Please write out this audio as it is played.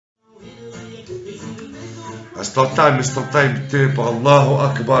Instant time, par Allahu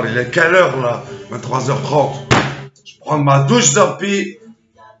Akbar. Il est quelle heure là? 23h30. Je prends ma douche, Zampi.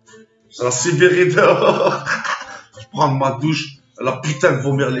 C'est la Sibérie dehors. Je prends ma douche. La putain de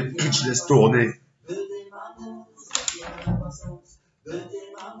vomir les putes, je laisse tourner.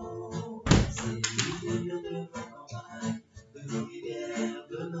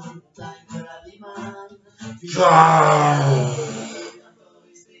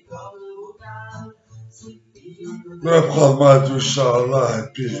 Je vais prendre ma douche, là,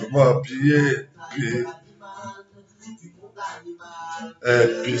 et puis je vais m'habiller, et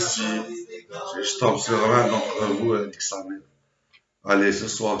puis si je tombe sur un d'entre vous, avec sa mère. Allez, ce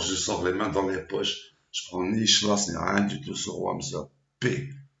soir, je sors les mains dans les poches, je prends ni chlasse, ni rien du tout sur Wamsa. P.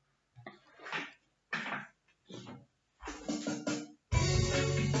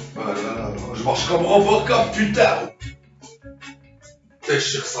 Voilà, je marche comme Robocop, putain!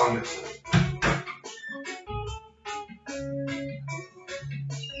 Déchire sa mère.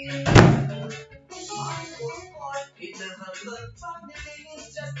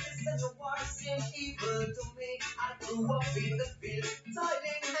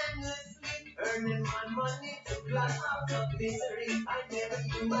 Earning my money to fly out of misery. I never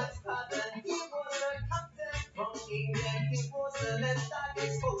knew my father. He was a captain from England. He was a left that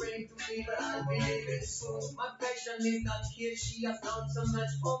is foreign to me, but I'll be living soon. My passion is not here. She has done so much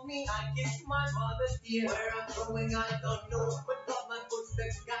for me. I kiss my mother dear. Where I'm going, I don't know. But God, my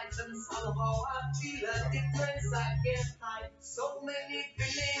footsteps guide them somehow. I feel a difference I can't hide. So many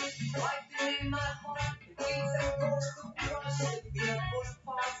feelings fighting in my heart. The things that goes to crush the fearful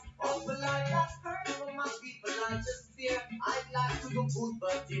parts. Awful like I've heard from my people, I just fear I'd like to do good,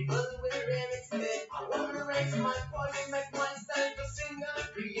 but people will rare instead. I wanna raise my voice, make myself a singer,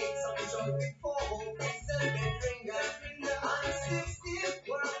 create some joy before hope is a dead ringer. I'm 16,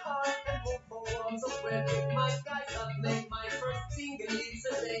 work hard and move forward, so well with my guys, I've made my first single, it's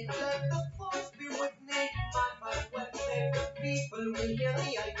a day. Let the force be with me, my heart will take the people will hear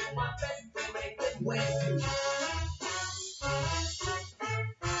me, I do my best to make them win.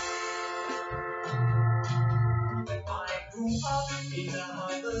 In a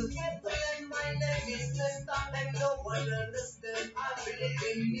humble ghetto and my name is Nesta and no one understands. I believe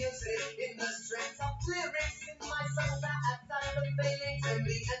in music, in the strength of lyrics, in my songs I attack the feelings and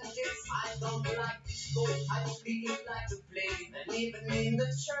the engines. I don't like disco, I speak it like to play. And even in the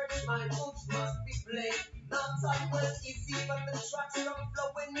church my books must be played. Not always easy, but the tracks come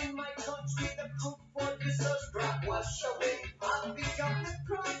flowing in my country. The proof for research graph was showing. I've become the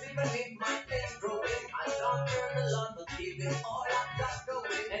cross even if my faith growing. I don't earn a lot, but giving all I've got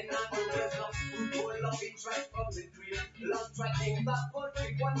going. And I've always loved football, love it right from the crib. Love striking that ball,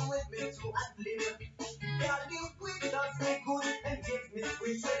 pick one with me to ad-lib. God live with us, me good, and gives me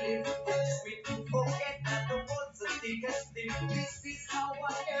sweet relief. It's sweet to forget that the world's a thick and stiff. This is how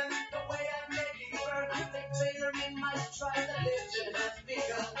I am, the way I make it burn. I take failure in my stride, the legend has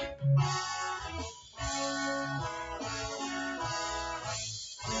begun.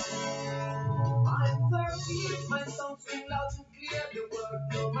 I'm 30, my songs ring loud and clear. The world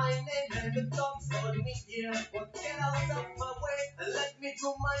know my name and the dogs hold me dear. But get out of my way and let me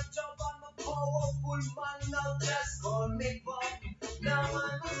do my job. I'm a powerful man, now just call me Bob. Now I'm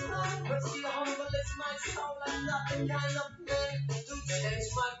a man, but still humble is my soul. I'm not the kind of man to change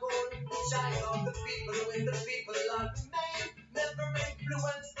my goal. Child of the people, when the people are made. Never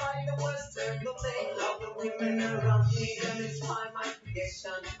influenced by the Western domain. Love the women around me, and it's my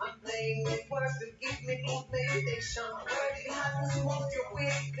creation. I'm playing with words to give me good meditation. Where it happens, move your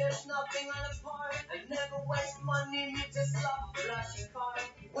way. There's nothing on the part. I never waste money, me just love a flashy car.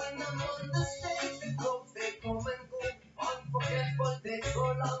 When I'm on the stage, the crowds they come and go. Unforgettable, they go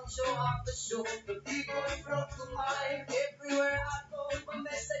long show after show. The people flock to high. Everywhere I go, my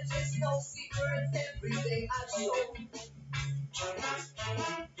message is no secret. Every day I show.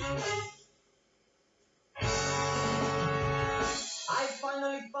 I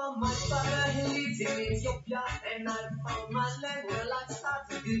finally found my father, he lives in Ethiopia. And I found my land where life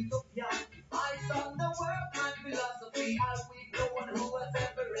started utopia. I found the world, my philosophy. I with no one who was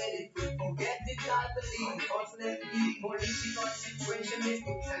ever ready to forget it. I believe, unfortunately, political situation is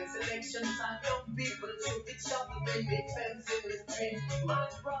intense. Elections and young people shoot each other, they defense in the street. My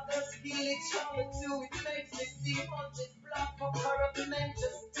brothers kill each other too. It makes me see all this blood for corrupt men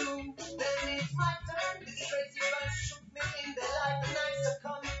just do. Then it's my turn, this crazy bunch shoot me in the light. The nights have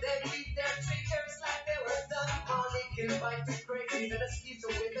come, they beat their triggers like they were done. Money can fight the crazy, and a schizo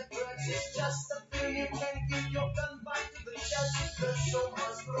with a grudge. It's just a thing you can give your gun back to the judge. The show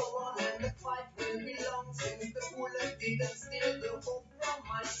must go on and the fight will be long. Since the bullet didn't steal the hope from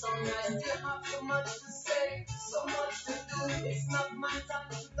my song, I still have so much to say.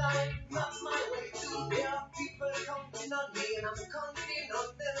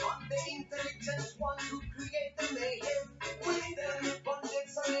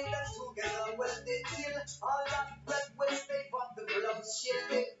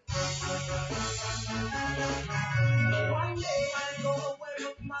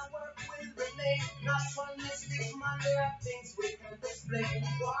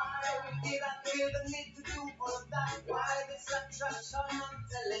 Why did I feel the need to do all of that? Why this attraction I'm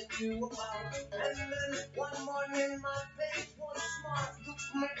telling you about? And then one morning my face was smart, took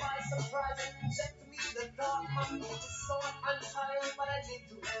me by surprise and said to me the thought my mood is sore. I'm tired, but I need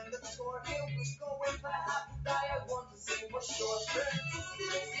to end the tour. Here we go. If I have to die, I want to sing for sure.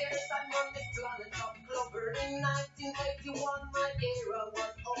 36 years I'm on this planet of clover. In 1981 my era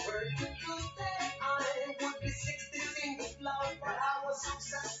was over. Today I would be 60 singing loud, but I was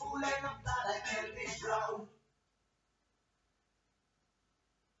successful enough that I can't be proud.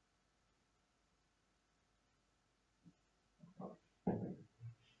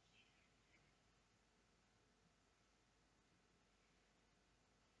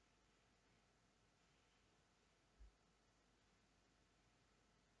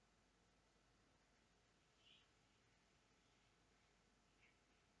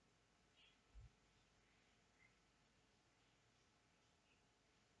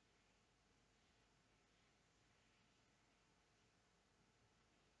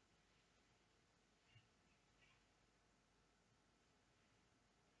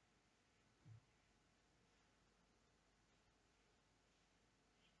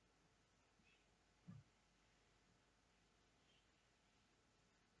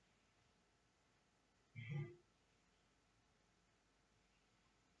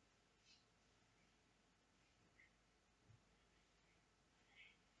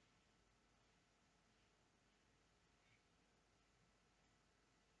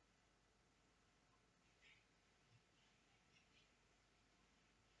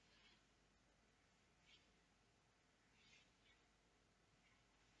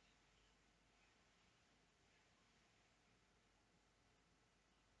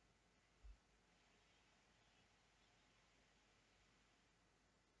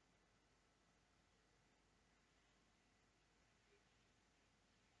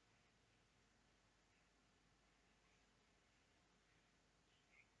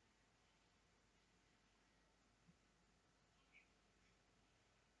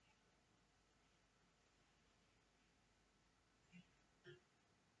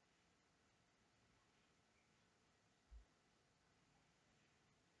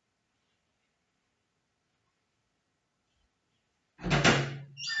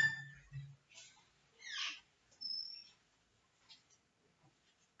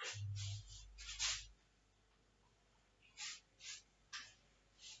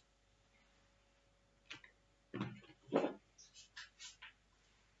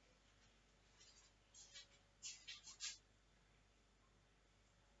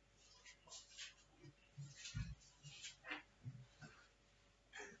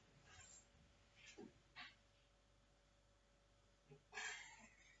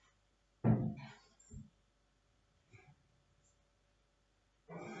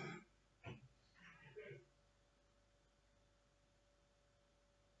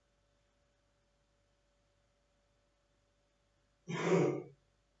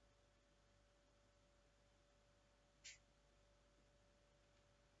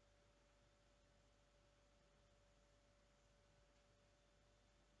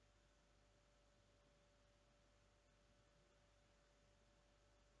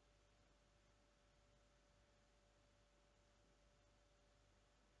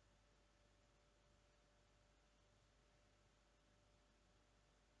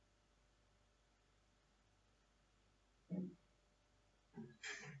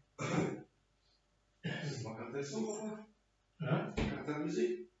 C'est pas quand elles sont, papa. Hein? Quand ta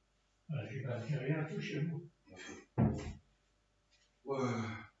musique. J'ai rien touché, moi. Ouais.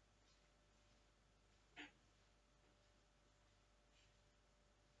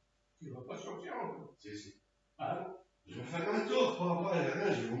 Tu vas pas sortir encore. Si. Ah, Je vais faire un tour, papa, il y a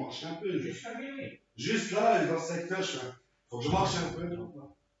rien, je vais marcher un peu. juste à minuit. Juste là, dans le secteur, faut que je marche un peu,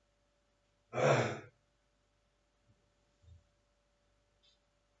 papa.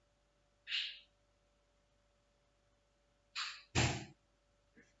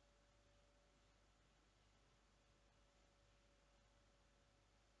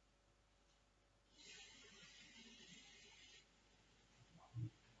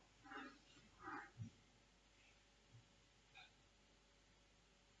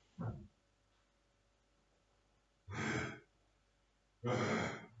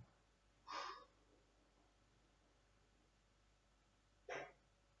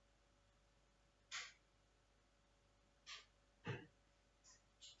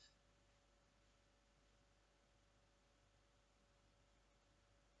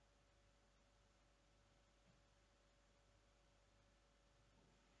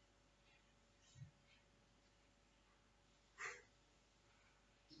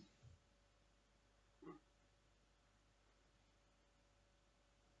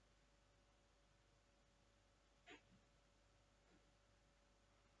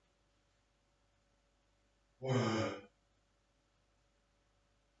 Ouais.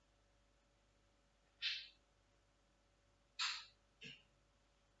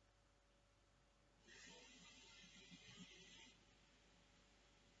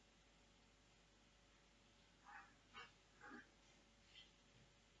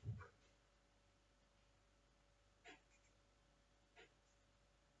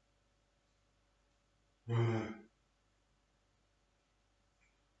 Ouais.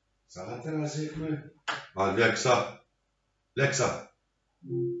 Ça va t'intéresser, quoi. Ah, Lexa. Lexa.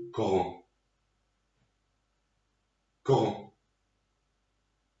 Coran. Coran.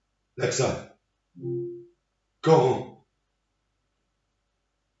 Lexa. Coran.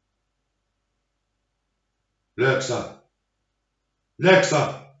 Lexa.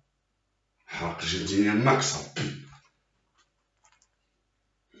 Lexa. Ah, que j'ai dit un max, ça pue.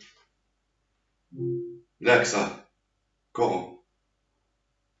 Lexa. Coran.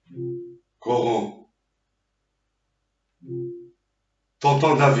 Coran.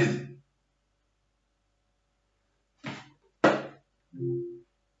 Tonton David.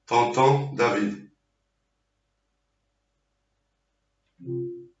 Tonton David.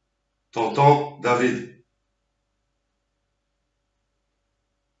 Tonton David.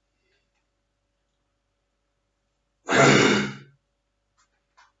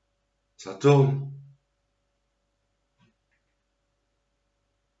 Ça tourne.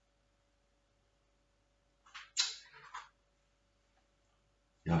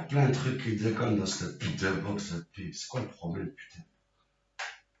 Il y a plein de trucs qui déconnent dans cette putain de box. C'est quoi le problème, putain?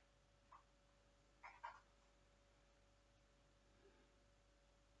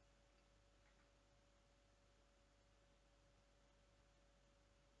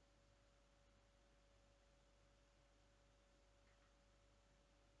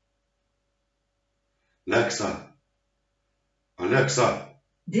 Alexa. Alexa.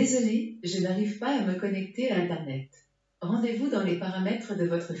 Désolé, je n'arrive pas à me connecter à Internet. Rendez-vous dans les paramètres de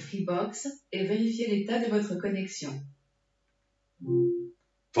votre Freebox et vérifiez l'état de votre connexion.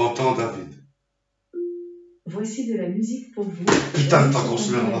 Tonton David. Voici de la musique pour vous. Putain, t'as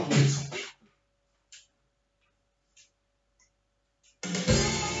consommé dans la prison.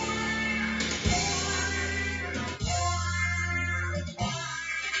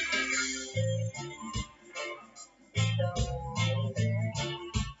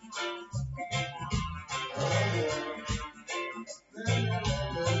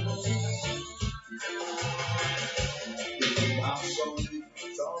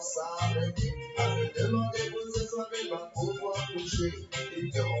 Sans s'arrêter, à se demander où ce soir elle va pouvoir coucher. Et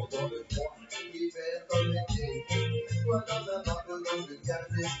dans le froid, hiver comme été, soit dans un bateau dans le cage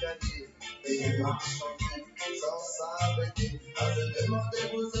d'escalier. Et marche en vue, sans s'arrêter, à se demander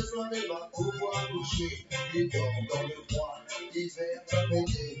où ce soir elle va pouvoir coucher. Et dans le froid, hiver comme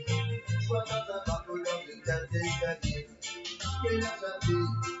été, soit dans un bateau dans le cage d'escalier. Et la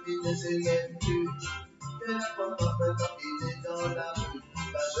famille, il ne sait même plus. Et la femme maintenant il est dans la rue.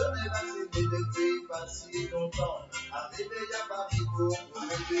 Bah je vais vacciner depuis pas si longtemps. Arrivé à Paris pour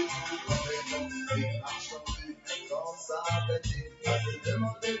trouver complètement. Et marche en vue sans s'arrêter. À se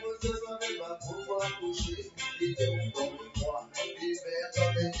demander où ce soir elle va pouvoir coucher. Et dans le froid, l'hiver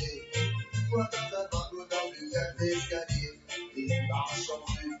comme été. Soit dans un bateau dans le cage d'escalier. Et marche en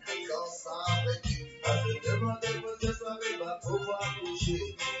vue sans s'arrêter. À se demander où ce soir elle va pouvoir coucher.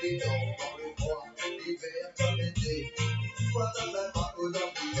 Et dans le froid, l'hiver comme été. Soit dans un bateau dans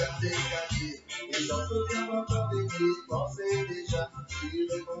le cage d'escalier. Et j'en souviens encore des nuits, pensais déjà. Il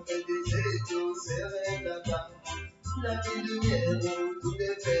racontait des échos, serrait la main. La vie lumière où tout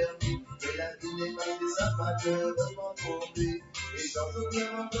est permis. Mais la vie n'est pas des ça malheureusement pour lui. Et j'en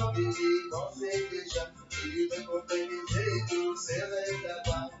souviens encore des nuits, pensais déjà. Il racontait des échos, serrait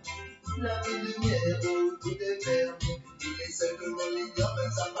la main. La vie lumière où tout est permis. Il est seulement l'ignore, mais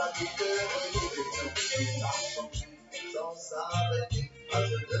ça m'a dit de retrouver. Il marche en vue sans s'arrêter. À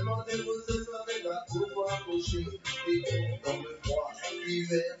se demander où ce soir elle va pouvoir coucher. Et dans le froid,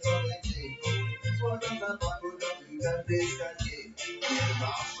 l'hiver comme été. Soit dans un bateau dans une cage d'escalier. Il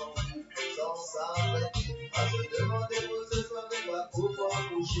marche en vue sans s'arrêter. À se demander où ce soir elle va pouvoir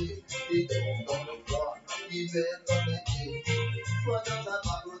coucher. Et dans le froid, l'hiver comme été. Soit dans un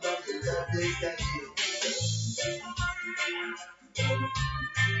bateau dans une cage d'escalier.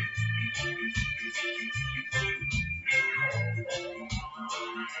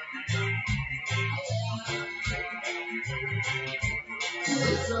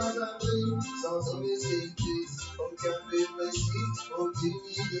 Sans abri, sans domicile fixe, aucun fait précis, aucune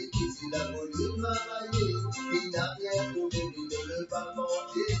idée s'il a voulu travailler. Il n'a rien trouvé, il ne veut pas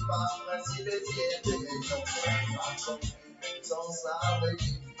manger, par principe et fierté, mais non, marche en vue, sans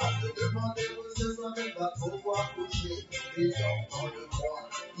s'arrêter. À se demander où ce soir elle va pouvoir les gens dans le froid,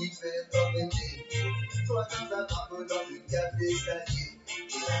 l'hiver comme l'été. Toi dans ta barbe dans une cave d'escalier,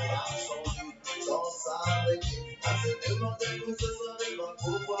 et marche sans but, sans s'arrêter, à se demander où ce soir elle va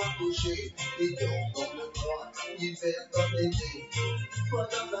pouvoir coucher. Les gens dans le froid, l'hiver comme l'été. Toi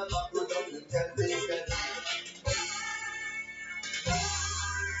dans ta barbe dans une cave d'escalier.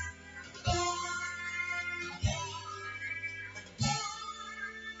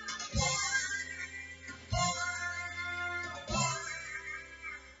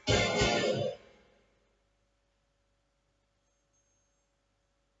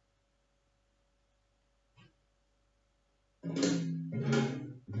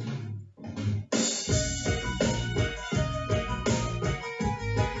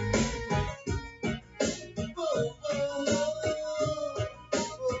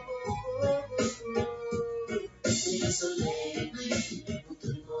 Le soleil brille pour tout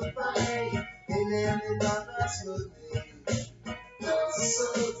le monde pareil, et l'air n'est pas passionné. Danse,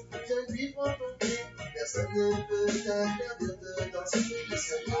 saute, je lui prends ton pied, personne ne peut t'interdire de danser. Le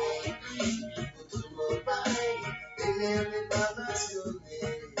soleil brille pour tout le monde pareil, et l'air n'est pas passionné.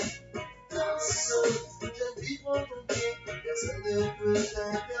 Danse, saute, je lui prends ton pied, personne ne peut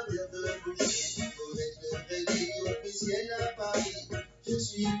t'interdire de bouger. Pour être le réveil officiel à Paris, je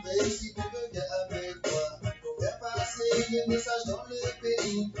suis prêt si tu veux bien avec moi. Faire passer le message dans le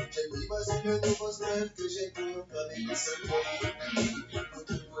pays. Je dis voici le nouveau stuff que j'ai pour crever le soleil. Pour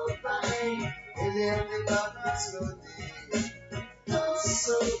tout le monde pareil, et l'air n'est pas passionné.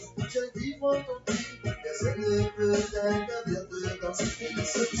 Danse, je dis prends ton pied, personne ne peut t'interdire de danser. Le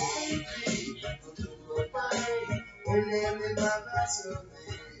soleil pour tout le monde pareil, et l'air n'est pas passionné.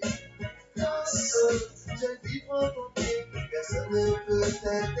 Danse, je dis prends ton pied, personne ne peut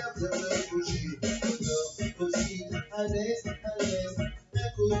t'interdire de bouger. Aussi, à l'est, un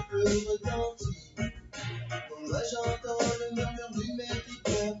coup de feu retentit. Moi j'entends le murmure du mec qui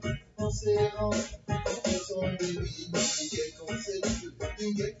pleure en serrant contre son débit. D'une quelconque cellule,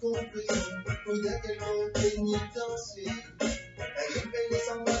 d'une quelconque prison, ou d'un quelconque pénitencier. Elle est belle et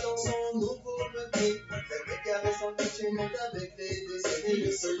s'en va dans son nouveau bébé. Cette caressante chaînette avec les décennies.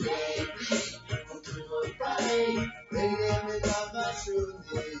 Le soleil brille pour tout le monde pareil, mais l'air n'est pas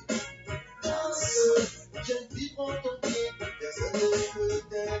passionné. Danse, jeune fille, prends ton pied, personne ne peut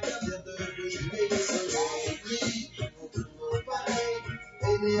t'interdire de bouger. Mais le soleil brille pour tout le monde pareil,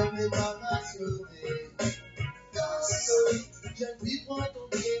 et l'air n'est pas passionné. Danse, jeune fille, prends ton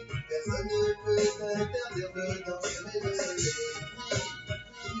pied, personne ne peut t'interdire de danser. Mais le soleil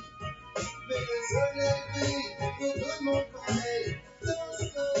brille, mais le soleil brille pour tout le monde pareil. Danse,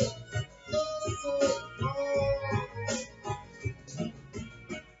 danse, oh.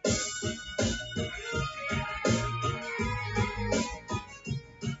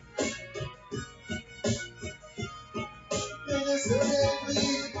 Le soleil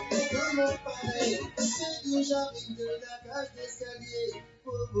brille pour tout le monde pareil. C'est d'où j'arrive de la cage d'escalier.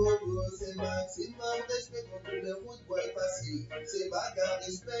 Oh, c'est maximum respect contre le route bois facile. C'est bagarre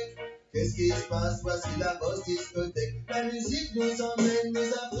respect. Qu'est-ce qui se passe? Voici la bosse discothèque. La musique nous emmène,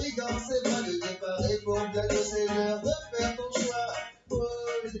 nous a pris dans ses bras. Le départ est pour bientôt, c'est l'heure de faire ton choix. Oh,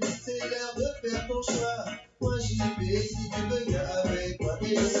 c'est l'heure de faire ton choix. Moi j'y vais si tu veux bien avec moi.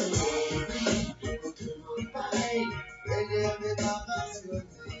 Et le soleil brille pour tout le monde pareil. Et l'air n'est pas passionné.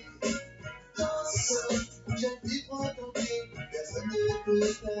 Danse, jeune fille, prends ton pied, personne ne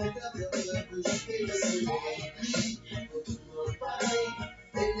peut t'interdire de bouger. Et le soleil brille pour tout le monde pareil,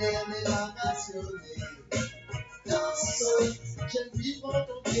 et l'air n'est pas passionné. Danse, jeune fille, prends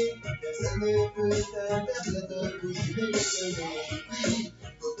ton pied, personne ne peut t'interdire de bouger. Et le soleil brille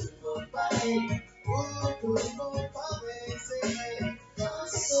pour tout le monde pareil, pour tout le monde pareil, c'est vrai.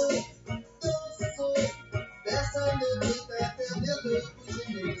 Danse, danse, personne ne peut t'interdire de bouger.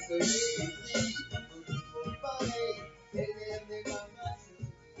 Mais le soleil brille pour tout le monde pareil, et l'air n'est pas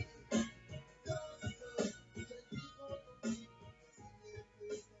passionné. Danse, jeune fille, prends ton pied, personne ne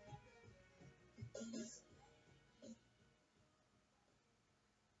peut t'interdire.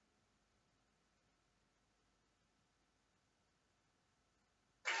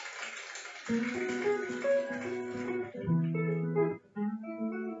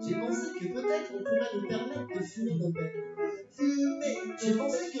 J'ai pensé que peut-être on pourrait nous permettre de fumer nos peines. Fumer. J'ai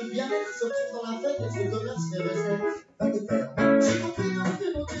pensé que le bien-être se retrouve dans la fête et que le commerce fait recette. Pas de peine. J'ai compris en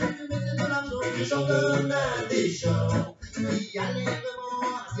fait mon Dieu que mettre de l'argent que j'en donne à des gens qui allègrement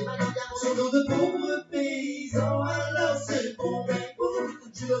c'est ma garde sur dos de pauvres paysans. Alors c'est bon, mais bon,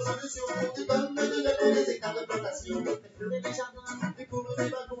 je leur solution, des tonnes de lait pour des hectares de plantation. Fleurer des jardins, découvrir des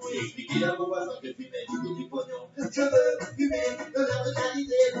balcons et expliquer à vos voisins que fumer coûte du pognon. Je veux fumer de l'air de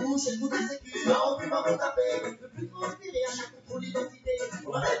qualité, boucher le bout des écus, en fumant mon tapé, ne plus transpirer à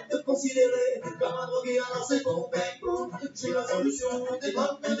considéré comme un drogué, alors c'est bon, ben boum, j'ai la solution, des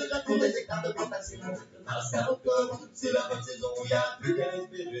tonnes de graines pour des hectares de plantation. De mars à octobre, c'est la bonne saison, y a plus qu'à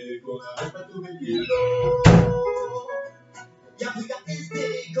espérer qu'on n'arrête pas tous mes kilos. Y a plus qu'à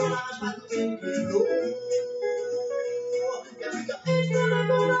espérer qu'on n'arrête pas tous mes kilos. Y a plus qu'à espérer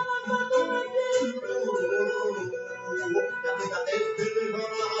qu'on n'arrête pas tous mes kilos. Y a plus qu'à espérer qu'on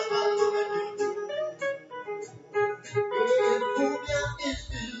n'arrête pas tous mes kilos. Il faut bien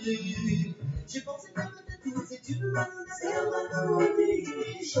espérer. J'ai pensé que peut-être nous étions dans des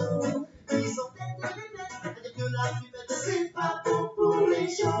gens qui sont têtes de répète, que la fumette c'est pas bon pour les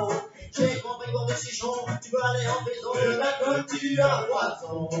gens. J'ai compris pour mes chichons, tu peux aller en prison, je la tu à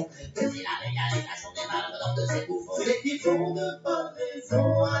poisson. Mais si la légalisation des malades de ces bouffons, c'est qu'ils font de bonnes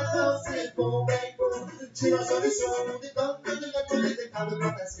raisons, alors c'est bon, ben bon. J'ai la solution, des tonnes de gâteaux, des hectares de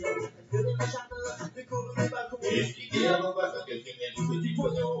plantation. Que des jardins, des cours, des balcons, expliquer à mon voisin que fumer du petit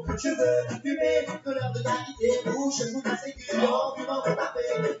pognon. Je veux fumer de l'herbe de qualité, rouge, je fous la sécu, en fumant de taper.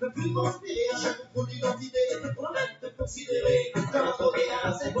 Ne plus conspirer à chaque contrôle d'identité, pour arrêter de considérer comme un drogué,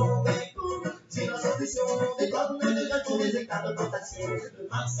 alors c'est bon, ben bon. C'est la solution, des tonnes de gâteaux, des hectares de plantation. De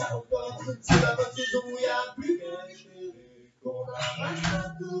mars à octobre, c'est la bonne saison, il n'y a plus qu'à espérer qu'on arrête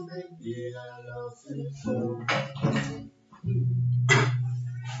pas tous mes pieds, alors c'est bon.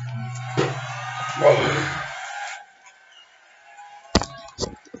 Bon.